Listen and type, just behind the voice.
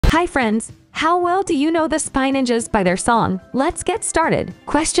Hi friends, how well do you know the Spy Ninjas by their song? Let's get started.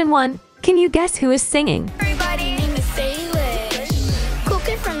 Question 1. Can you guess who is singing? Everybody in the Salish.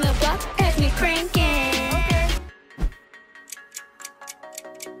 Cooking from the block, has me cranking.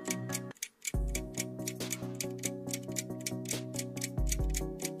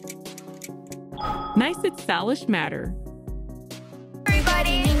 Nice it's Salish matter.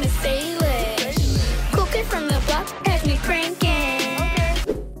 Everybody in the Salish. Cooking from the block, has me cranking.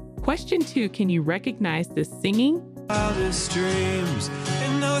 Question 2. Can you recognize this singing? Wildest dreams,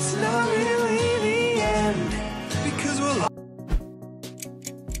 and no, it's not really the end, because we'll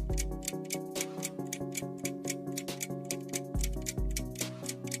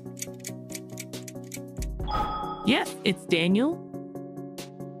Yes, it's Daniel.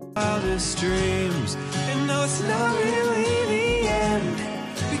 wildest dreams, and no, it's not really the end,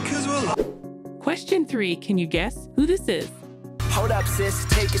 because we'll Question 3. Can you guess who this is? Hold up, sis,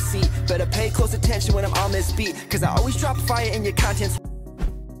 take a seat. Better pay close attention when I'm on this beat, cause I always drop fire in your contents.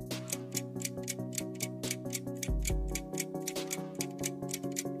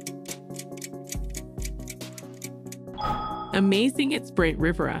 Amazing it's Brent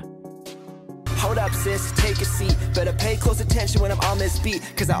Rivera. Hold up, sis, take a seat. Better pay close attention when I'm on this beat,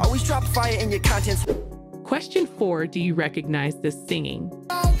 cause I always drop fire in your contents. Question 4. Do you recognize this singing?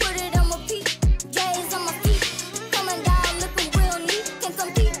 Put it on my feet, gaze on my feet. Coming down, looking real neat, can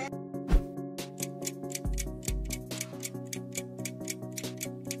compete.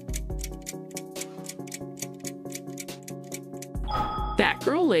 That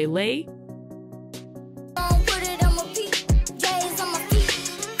girl Lele. Put it on my feet, gaze on my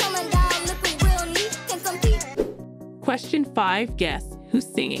feet. Coming down, looking real neat, can compete. Question 5. Guess who's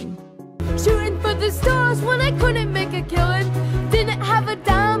singing? Shooting for the stars when I couldn't make a killing. Didn't have a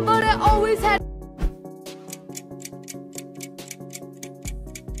dime, but I always had.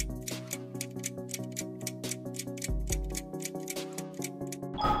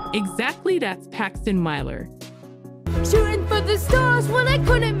 Exactly, that's Paxton Myler. Shooting for the stars when I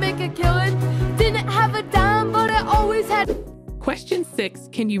couldn't make a killing. Didn't have a dime, but I always had. Question 6.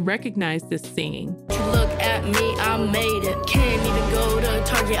 Can you recognize this singing? Look at me, I made it. Can't even go to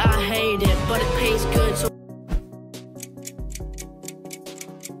Target, I hate it, but it pays good, so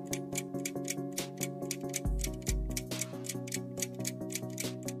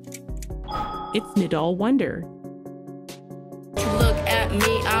It's Nadal Wonder. look at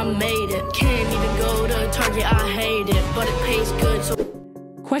me, I made it. Can't even go to Target, I hate it, but it pays good, so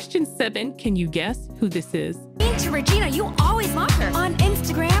Question 7. Can you guess who this is? To Regina, you always mock her. On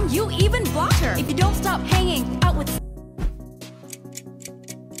Instagram, you even block her. If you don't stop hanging out with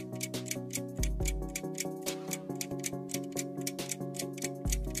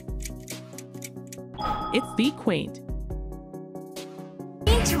It's the Qwaint.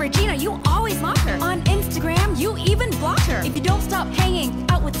 to Regina, you always mock her. On Instagram, you even block her. If you don't stop hanging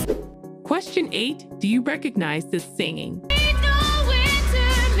out with Question 8. Do you recognize this singing? Ain't no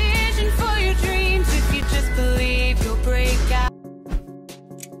intermission for your dreams if you just believe you'll break out.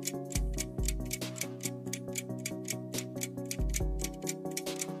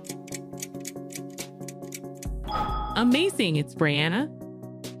 Amazing, it's Brianna.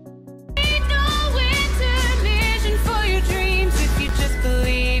 Ain't no intermission for your dreams if you just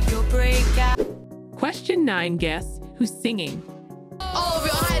believe you'll break out. Question 9. Guess who's singing? All of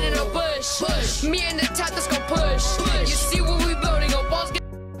y'all hide in a bush. Me and the top that's gonna push. You see what we building, your balls get.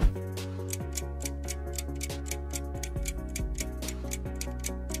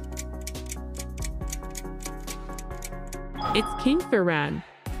 It's King Ferran.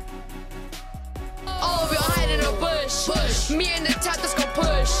 All of y'all hide in a bush. Me and the top that's gonna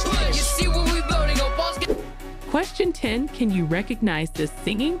push. You see what we building, your balls get. Question 10. Can you recognize this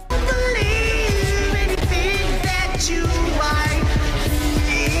singing? believe anything that you might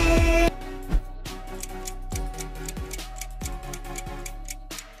need.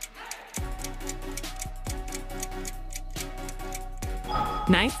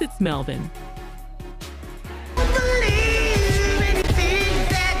 Nice, it's Melvin. Believe anything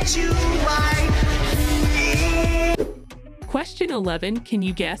that you might need. Question 11. Can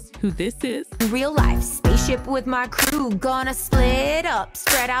you guess who this is? real life. Spaceship with my crew, gonna split up,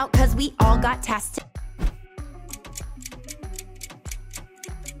 spread out, cause we all got tasks to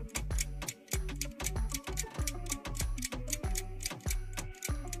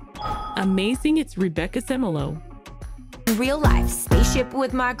Amazing, it's Rebecca Semelo. real life. Spaceship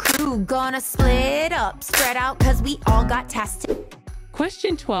with my crew, gonna split up, spread out, cause we all got tasks to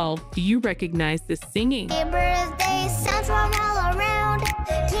Question 12. Do you recognize this singing? Birthday sounds from all around.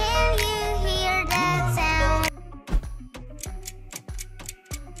 Can you hear that sound?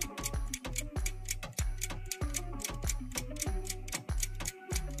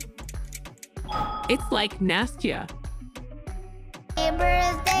 It's like nastya. Happy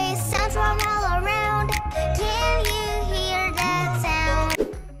birthday sounds from all around. Can you hear that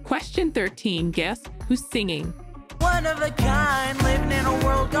sound? Question 13. Guess who's singing? One of a kind, living in a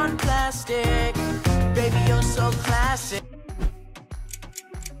world gone plastic. Baby, you're so classic.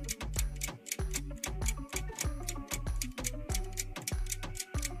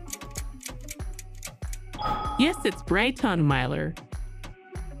 Yes, it's Brighton Myler.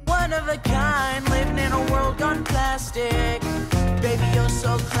 One of a kind, living in a world gone plastic. Baby, you're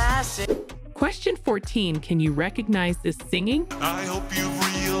so classic. Question 14. Can you recognize this singing? I hope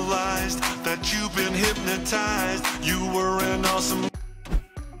you've realized that you've been hypnotized. You were an awesome.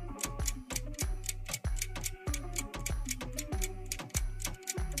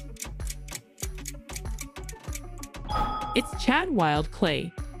 It's Chad Wild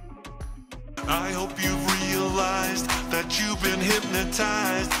Clay. I hope you've realized that you've been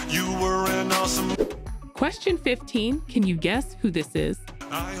hypnotized. You were an awesome. Question 15. Can you guess who this is?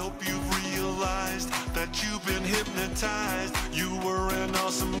 I hope you've realized that you've been hypnotized. You were an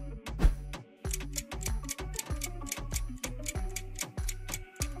awesome.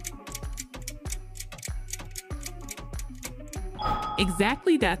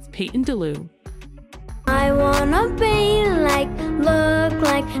 Exactly, that's Peyton DeLue. I wanna be like, look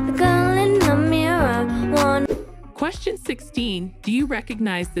like the girl in the mirror. Question 16. Do you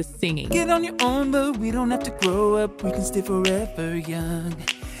recognize this singing? Get on your own, but we don't have to grow up. We can stay forever young.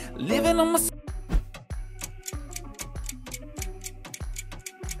 Living on my.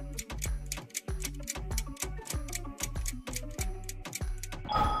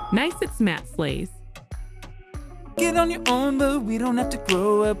 Nice, it's Matt Slays. Get on your own, but we don't have to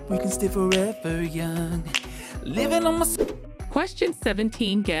grow up. We can stay forever young. Living on my. Question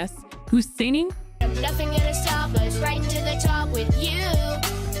 17. Guess who's singing? Nothing gonna stop us, right into the top with you.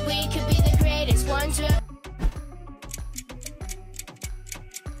 We could be the greatest ones.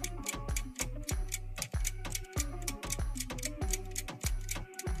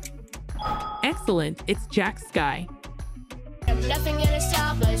 Excellent, it's Jack Sky. Nothing gonna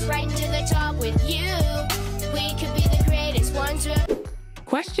stop us, right into the top with you. We could be the greatest ones.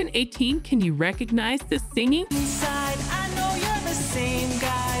 Question 18. Can you recognize this singing? Inside, I know you're the same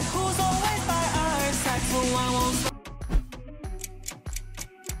guy who's always by our side, so I won't stop.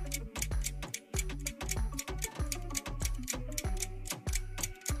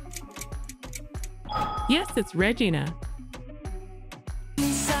 Yes, it's Regina.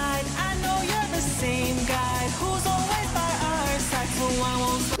 Inside, I know you're the same guy who's always by our side, so I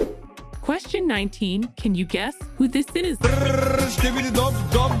won't stop. Question 19. Can you guess who this is?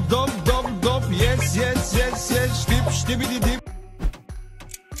 Yes, yes, yes, yes. Dip.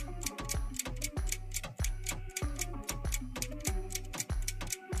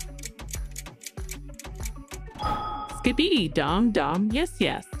 Skibbity Dom Dom. Yes,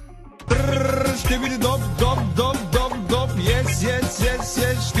 yes. Yes, yes, yes,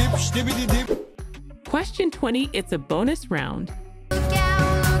 yes. Dip. Question 20. It's a bonus round.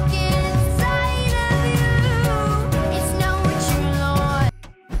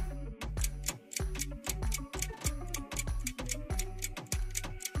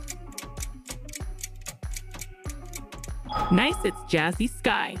 Nice, it's Jazzy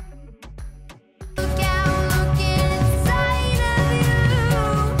Sky.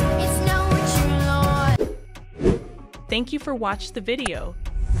 Thank you for watching the video.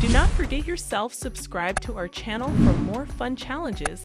 Do not forget yourself subscribe to our channel for more fun challenges.